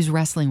 Mm-hmm. He was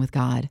wrestling with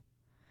God.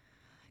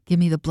 Give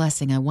me the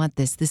blessing. I want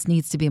this. This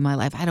needs to be in my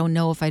life. I don't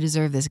know if I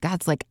deserve this.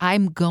 God's like,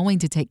 I'm going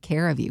to take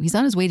care of you. He's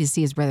on his way to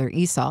see his brother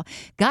Esau.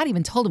 God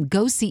even told him,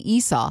 go see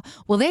Esau.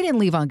 Well, they didn't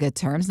leave on good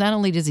terms. Not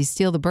only does he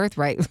steal the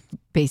birthright,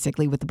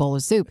 basically with the bowl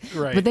of soup,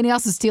 right, but then he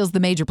also steals the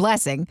major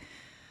blessing.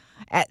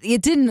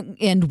 It didn't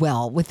end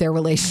well with their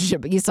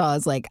relationship. Esau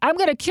is like, I'm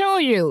going to kill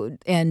you.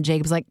 And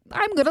Jacob's like,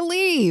 I'm going to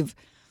leave.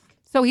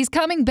 So he's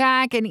coming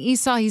back, and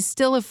Esau, he's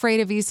still afraid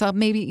of Esau.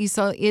 Maybe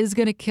Esau is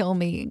going to kill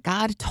me.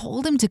 God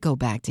told him to go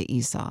back to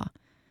Esau.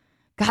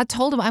 God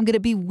told him, I'm going to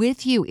be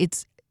with you.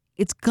 It's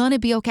going to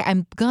be okay.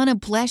 I'm going to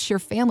bless your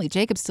family.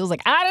 Jacob still's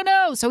like, I don't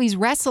know. So he's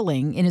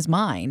wrestling in his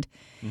mind.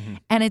 Mm-hmm.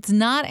 And it's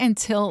not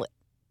until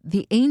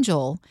the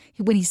angel,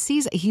 when he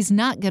sees he's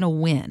not going to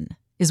win,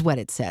 is what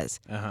it says.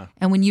 Uh-huh.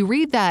 And when you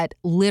read that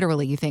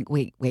literally, you think,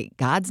 wait,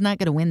 God's not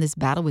going to win this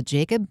battle with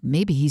Jacob?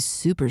 Maybe he's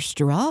super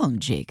strong.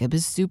 Jacob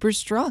is super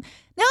strong.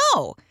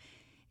 No,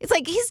 it's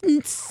like he's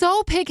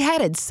so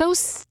pig-headed, so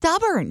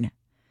stubborn.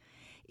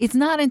 It's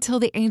not until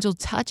the angel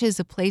touches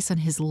a place on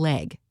his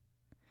leg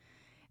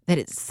that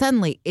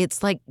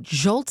it's like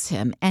jolts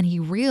him, and he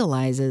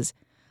realizes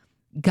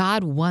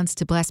God wants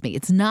to bless me.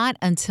 It's not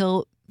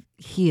until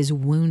he is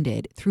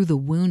wounded. Through the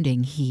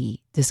wounding,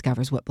 he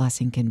discovers what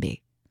blessing can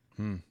be.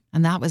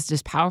 And that was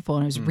just powerful.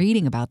 And I was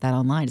reading about that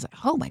online. It's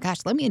like, oh my gosh,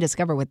 let me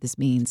discover what this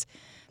means.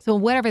 So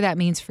whatever that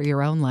means for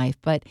your own life,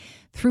 but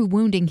through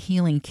wounding,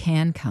 healing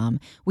can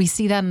come. We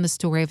see that in the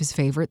story of his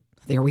favorite.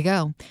 There we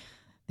go.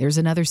 There's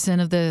another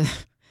sin of the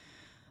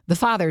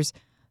father's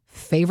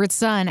favorite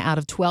son out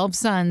of 12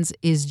 sons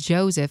is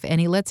Joseph. And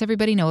he lets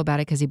everybody know about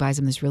it because he buys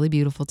him this really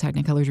beautiful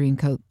Technicolor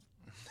Dreamcoat.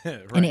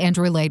 Right. And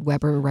Andrew Lloyd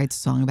Webber writes a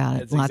song about it.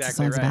 That's Lots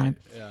exactly of songs about it.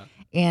 Yeah.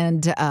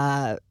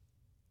 And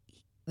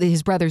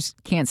his brothers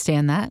can't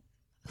stand that.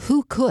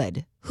 Who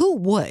could? Who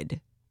would?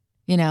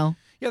 Yeah,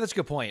 that's a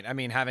good point. I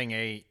mean, having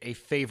a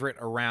favorite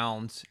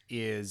around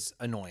is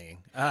annoying.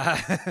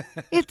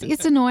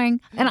 It's annoying.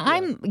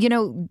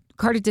 And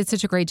Carter did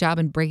such a great job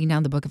in breaking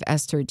down the book of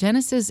Esther.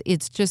 Genesis,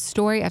 it's just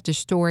story after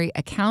story,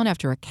 account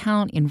after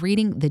account, in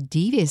reading the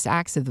devious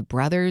acts of the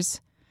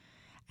brothers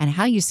and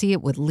how you see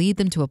it would lead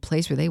them to a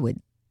place where they would,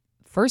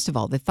 first of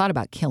all, they thought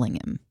about killing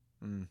him.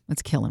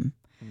 Let's kill him.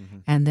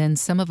 And then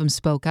some of them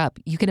spoke up.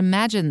 You can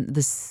imagine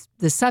the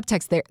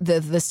subtext there,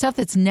 the stuff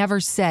that's never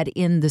said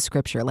in the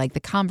scripture, like the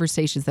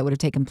conversations that would have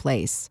taken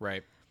place.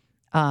 Right.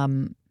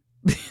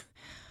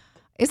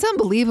 It's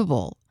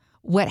unbelievable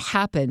what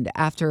happened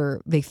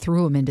after they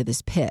threw him into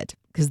this pit,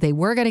 because they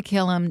were going to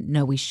kill him.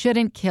 No, we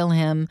shouldn't kill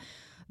him.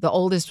 The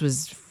oldest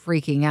was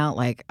freaking out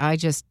like, I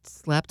just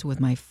slept with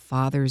my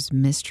father's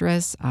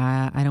mistress.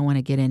 I don't want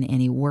to get in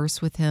any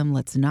worse with him.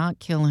 Let's not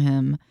kill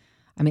him.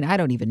 I mean, I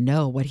don't even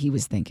know what he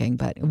was thinking,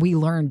 but we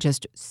learned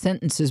just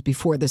sentences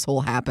before this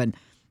whole happened.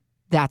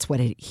 That's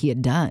what he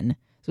had done.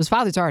 So his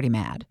father's already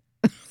mad.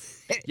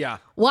 Yeah.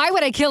 Why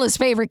would I kill his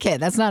favorite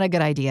kid? That's not a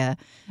good idea.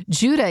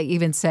 Judah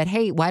even said,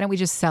 hey, why don't we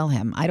just sell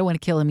him? I don't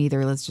want to kill him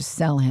either. Let's just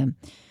sell him.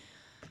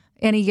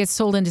 And he gets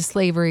sold into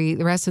slavery.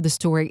 The rest of the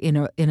story, in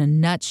a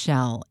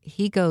nutshell,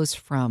 he goes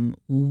from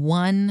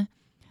one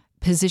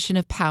position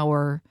of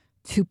power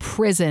to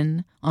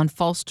prison on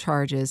false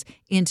charges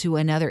into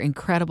another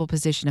incredible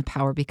position of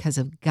power because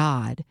of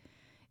God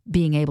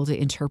being able to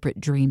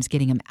interpret dreams,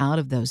 getting him out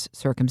of those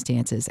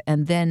circumstances.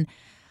 And then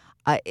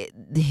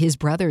his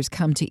brothers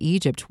come to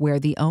Egypt, where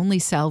the only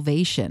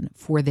salvation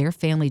for their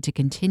family to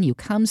continue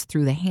comes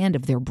through the hand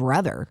of their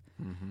brother,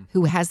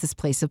 who has this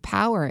place of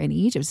power in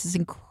Egypt. This is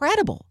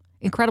incredible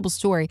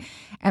story.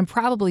 And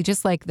probably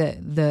just like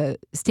the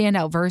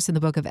standout verse in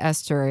the book of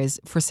Esther is,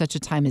 for such a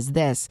time as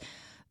this,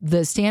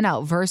 the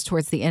standout verse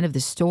towards the end of the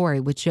story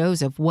with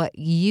Joseph, what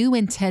you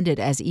intended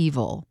as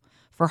evil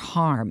for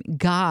harm,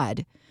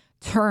 God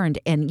turned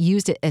and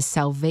used it as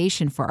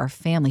salvation for our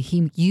family.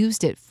 He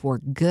used it for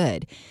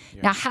good.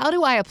 Yeah. Now, how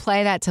do I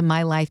apply that to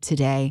my life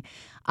today?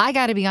 I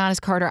got to be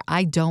honest, Carter,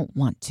 I don't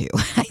want to.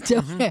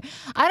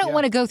 I don't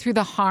want to go through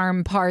the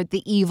harm part,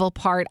 the evil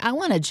part. I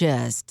want to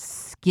just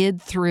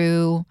skid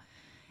through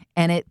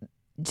and it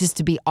just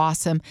to be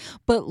awesome.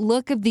 But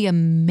look at the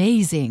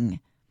amazing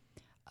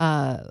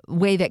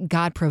way that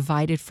God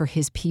provided for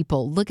his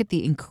people. Look at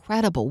the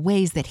incredible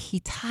ways that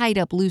he tied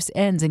up loose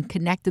ends and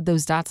connected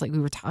those dots like we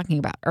were talking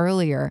about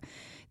earlier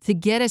to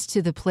get us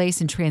to the place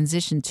and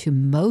transition to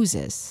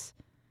Moses.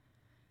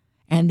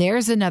 And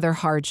there's another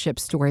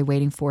hardship story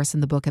waiting for us in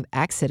the book of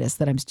Exodus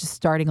that I'm just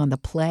starting on the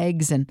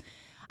plagues. And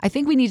I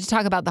think we need to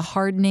talk about the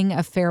hardening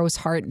of Pharaoh's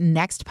heart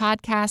next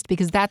podcast,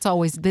 because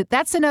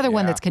that's another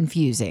one that's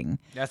confusing.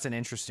 That's an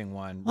interesting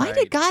one. Why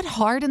did God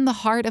harden the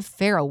heart of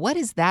Pharaoh? What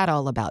is that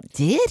all about?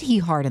 Did he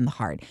harden the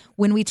heart?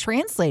 When we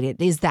translate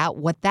it, is that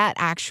what that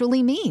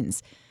actually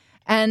means?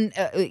 And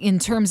in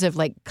terms of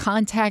like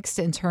context,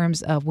 in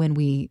terms of when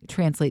we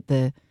translate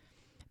the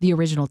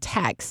original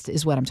text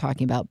is what I'm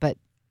talking about. But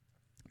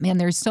man,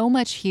 there's so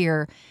much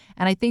here.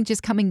 And I think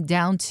just coming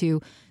down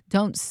to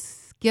don't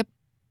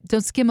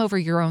skim over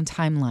your own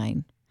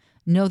timeline.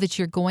 Know that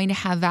you're going to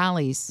have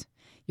valleys.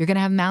 You're going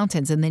to have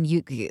mountains. And then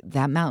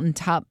that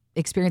mountaintop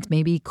experience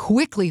may be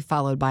quickly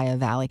followed by a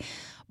valley.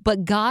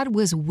 But God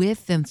was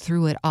with them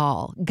through it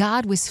all.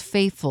 God was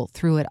faithful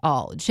through it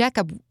all.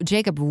 Jacob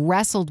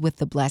wrestled with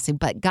the blessing,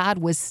 but God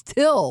was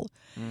still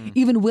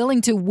even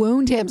willing to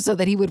wound him so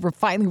that he would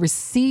finally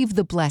receive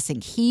the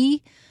blessing.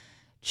 He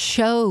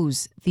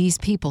chose these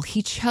people.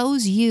 He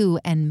chose you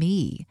and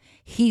me.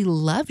 He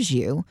loves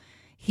you.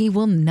 He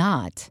will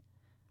not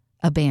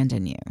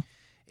abandon you.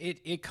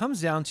 It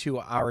comes down to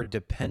our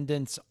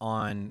dependence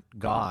on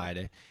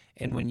God.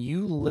 And when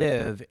you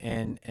live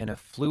in an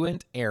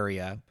affluent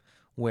area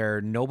where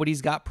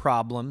nobody's got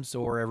problems,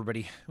 or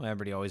everybody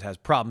always has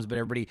problems, but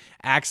everybody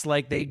acts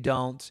like they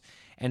don't.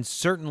 And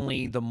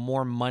certainly the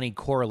more money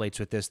correlates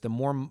with this, the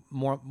more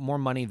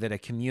money that a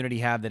community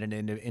have, that an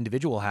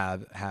individual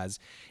has,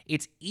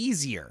 it's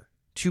easier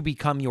to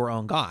become your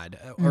own God,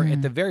 or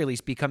at the very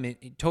least become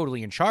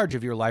totally in charge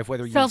of your life.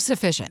 Whether you're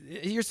self-sufficient,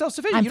 you're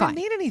self-sufficient. You don't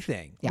need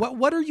anything. Yeah.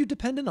 What are you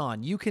dependent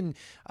on? You can,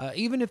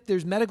 even if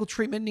there's medical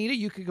treatment needed,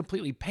 you can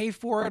completely pay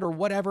for it or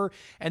whatever.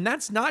 And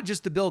that's not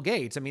just the Bill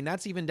Gates. I mean,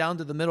 that's even down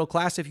to the middle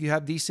class if you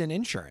have decent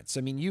insurance.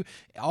 I mean,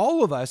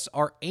 all of us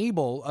are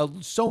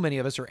able, so many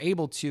of us are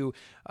able to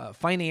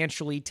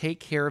financially take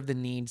care of the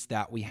needs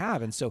that we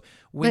have. And so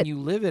when you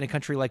live in a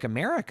country like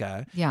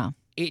America,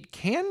 it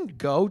can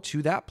go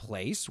to that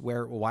place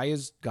where, why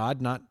is God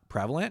not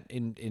prevalent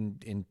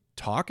in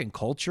talk and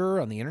culture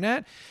on the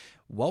internet?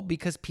 Well,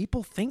 because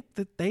people think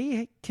that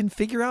they can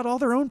figure out all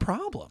their own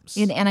problems.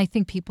 And I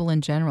think people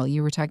in general,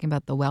 you were talking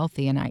about the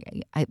wealthy, and I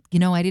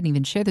didn't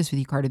even share this with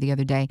you, Carter, the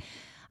other day.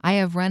 I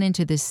have run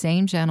into this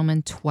same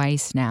gentleman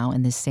twice now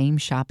in the same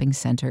shopping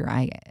center.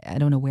 I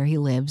don't know where he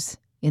lives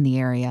in the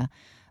area.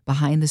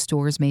 Behind the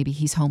stores, maybe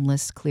he's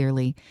homeless,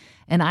 clearly.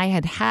 And I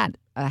had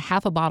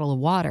half a bottle of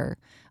water,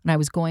 and I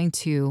was going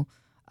to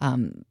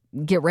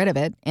get rid of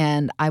it.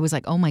 And I was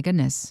like, oh, my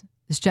goodness,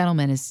 this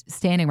gentleman is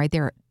standing right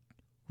there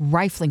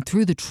rifling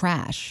through the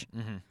trash.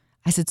 Mm-hmm.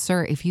 I said,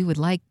 sir, if you would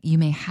like, you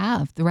may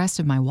have the rest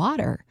of my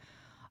water.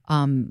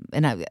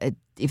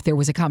 If there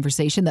was a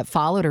conversation that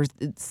followed or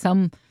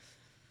some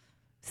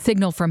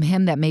signal from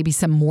him that maybe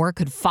some more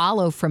could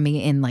follow from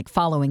me in like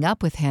following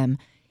up with him,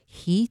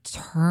 he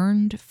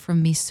turned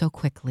from me so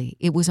quickly.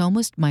 It was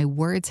almost my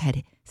words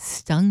had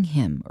stung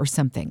him or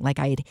something. Like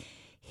I had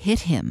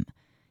hit him.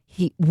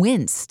 He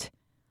winced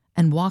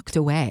and walked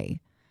away.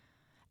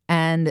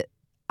 And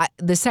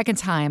the second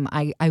time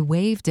I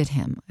waved at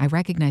him. I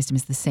recognized him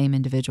as the same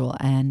individual,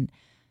 and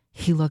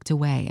he looked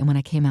away. And when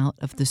I came out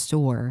of the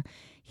store,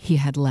 he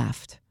had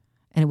left.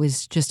 And it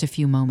was just a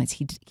few moments.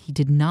 He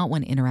did not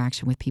want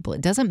interaction with people.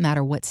 It doesn't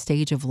matter what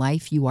stage of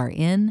life you are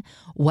in,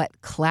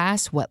 what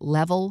class, what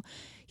level.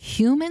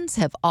 Humans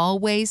have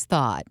always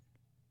thought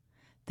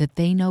that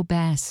they know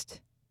best.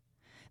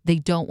 They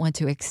don't want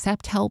to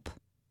accept help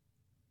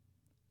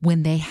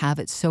when they have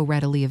it so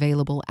readily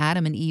available.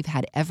 Adam and Eve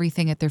had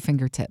everything at their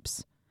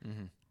fingertips.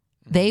 Mm-hmm.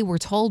 They were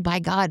told by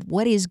God,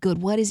 what is good,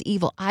 what is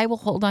evil. I will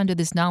hold on to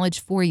this knowledge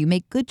for you.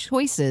 Make good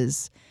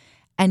choices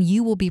and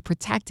you will be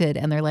protected.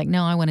 And they're like,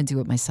 no, I want to do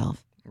it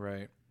myself.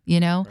 Right. You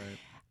know? Right.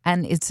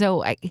 And it's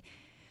so,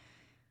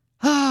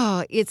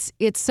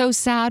 it's so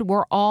sad.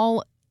 We're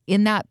all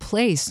in that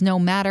place, no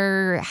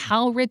matter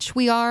how rich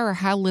we are or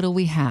how little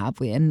we have.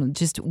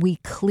 We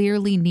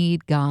clearly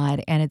need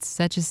God. And it's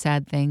such a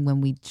sad thing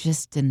when we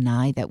just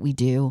deny that we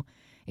do.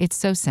 It's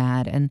so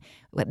sad. And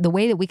the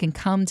way that we can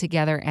come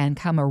together and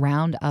come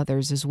around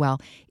others as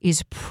well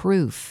is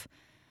proof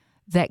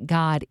that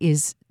God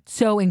is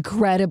so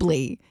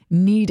incredibly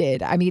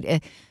needed. I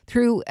mean,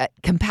 through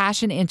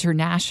Compassion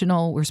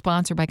International, we're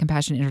sponsored by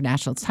Compassion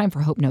International. It's time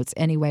for Hope Notes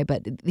anyway,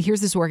 but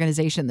here's this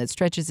organization that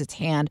stretches its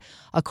hand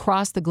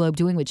across the globe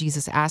doing what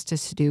Jesus asked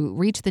us to do.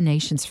 Reach the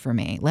nations for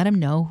me. Let them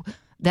know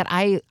that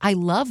I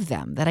love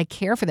them, that I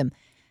care for them,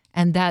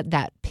 and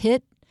that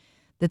pit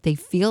that they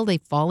feel they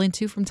fall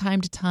into from time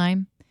to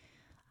time,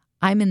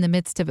 I'm in the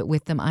midst of it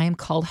with them. I am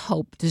called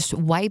hope. Just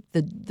wipe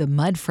the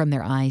mud from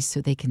their eyes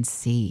so they can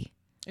see.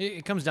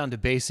 It comes down to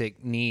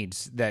basic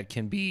needs that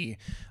can be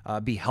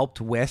helped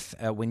with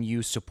when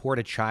you support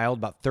a child.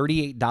 About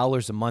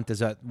 $38 a month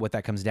is what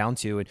that comes down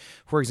to. And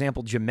for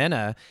example,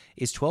 Jimena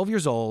is 12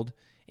 years old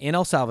in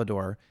El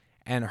Salvador,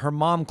 and her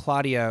mom,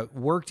 Claudia,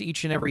 worked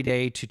each and every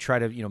day to try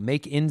to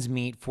make ends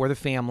meet for the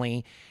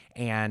family.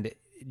 And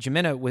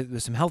Jimena, with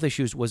some health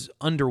issues, was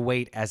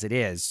underweight as it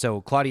is.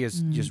 So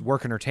Claudia's just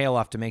working her tail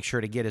off to make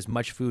sure to get as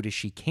much food as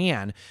she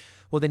can.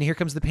 Well, then here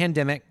comes the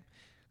pandemic.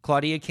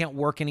 Claudia can't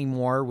work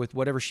anymore with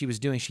whatever she was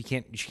doing. She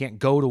can't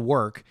go to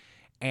work.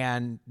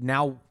 And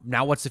now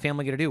what's the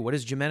family going to do? What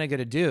is Jimena going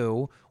to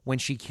do when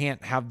she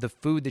can't have the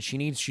food that she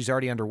needs? She's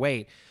already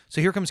underweight.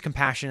 So here comes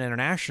Compassion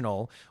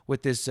International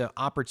with this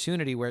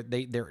opportunity where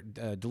they're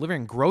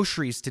delivering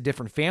groceries to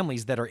different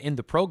families that are in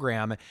the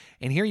program.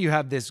 And here you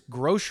have this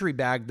grocery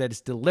bag that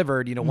is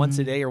delivered, once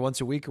a day or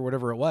once a week or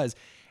whatever it was.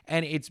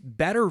 And it's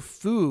better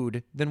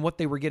food than what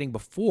they were getting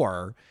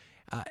before.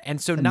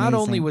 And so not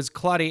only was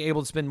Claudia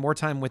able to spend more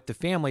time with the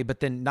family,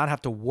 but then not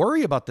have to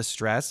worry about the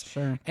stress.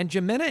 Sure. And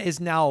Jimena is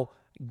now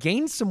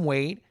gained some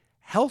weight,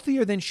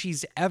 healthier than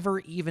she's ever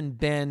even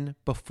been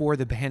before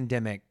the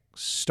pandemic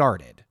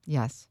started.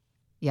 Yes.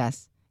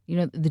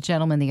 The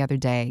gentleman the other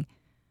day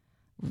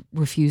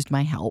refused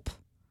my help.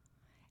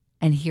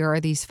 And here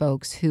are these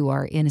folks who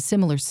are in a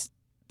similar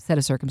set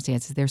of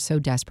circumstances. They're so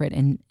desperate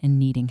and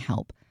needing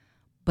help.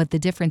 But the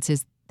difference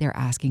is they're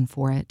asking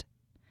for it.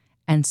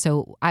 And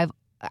so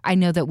I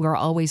know that we're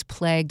always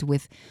plagued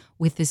with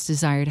this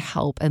desire to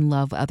help and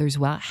love others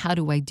well. How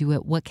do I do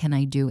it? What can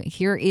I do?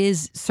 Here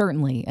is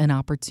certainly an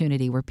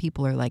opportunity where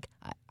people are like,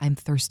 I'm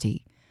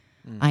thirsty.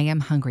 I am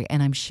hungry,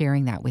 and I'm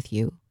sharing that with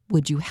you.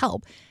 Would you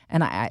help?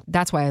 And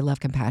that's why I love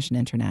Compassion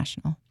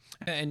International.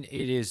 And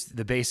it is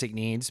the basic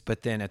needs,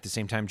 but then at the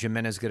same time,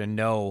 Jimena's going to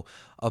know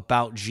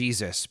about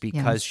Jesus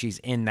because she's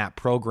in that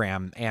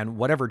program. And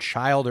whatever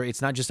child, or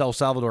it's not just El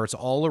Salvador, it's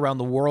all around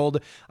the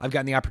world. I've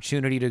gotten the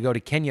opportunity to go to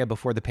Kenya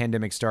before the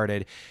pandemic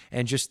started,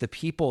 and just the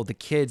people, the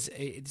kids,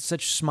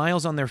 such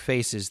smiles on their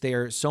faces. They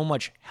are so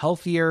much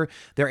healthier.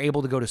 They're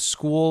able to go to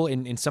school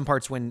in some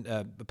parts when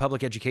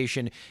public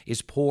education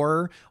is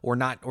poor or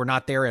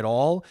not there at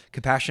all.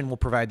 Compassion will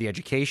provide the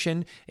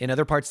education. In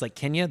other parts like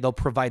Kenya, they'll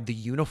provide the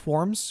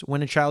uniforms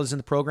when a child is in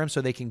the program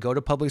so they can go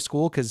to public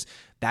school, because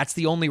that's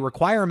the only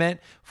requirement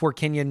for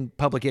Kenyan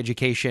public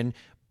education,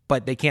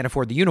 but they can't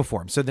afford the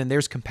uniform. So then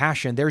there's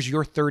Compassion. There's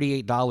your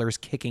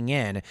 $38 kicking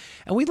in.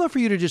 And we'd love for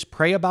you to just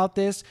pray about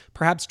this.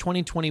 Perhaps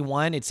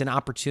 2021, it's an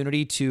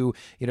opportunity to,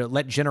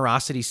 let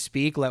generosity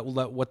speak, let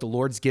what the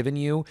Lord's given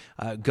you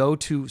go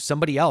to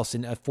somebody else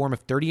in a form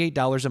of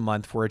 $38 a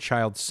month for a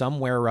child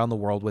somewhere around the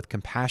world with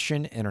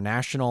Compassion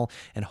International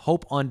and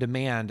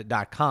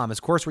HopeOnDemand.com.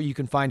 Of course, where you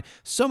can find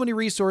so many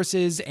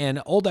resources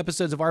and old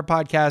episodes of our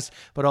podcast,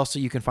 but also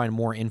you can find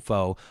more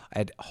info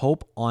at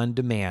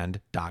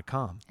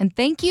HopeOnDemand.com. And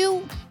thank you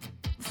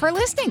for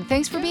listening.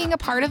 Thanks for being a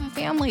part of the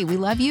family. We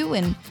love you.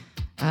 And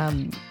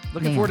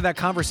looking forward to that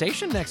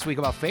conversation next week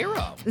about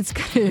Pharaoh. It's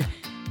good.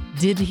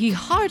 Did he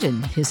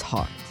harden his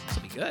heart? This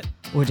will be good.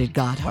 Or did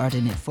God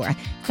harden it for him?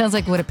 Sounds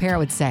like what a parent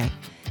would say.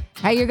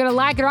 Hey, you're going to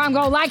like it or I'm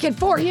going to like it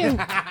for you.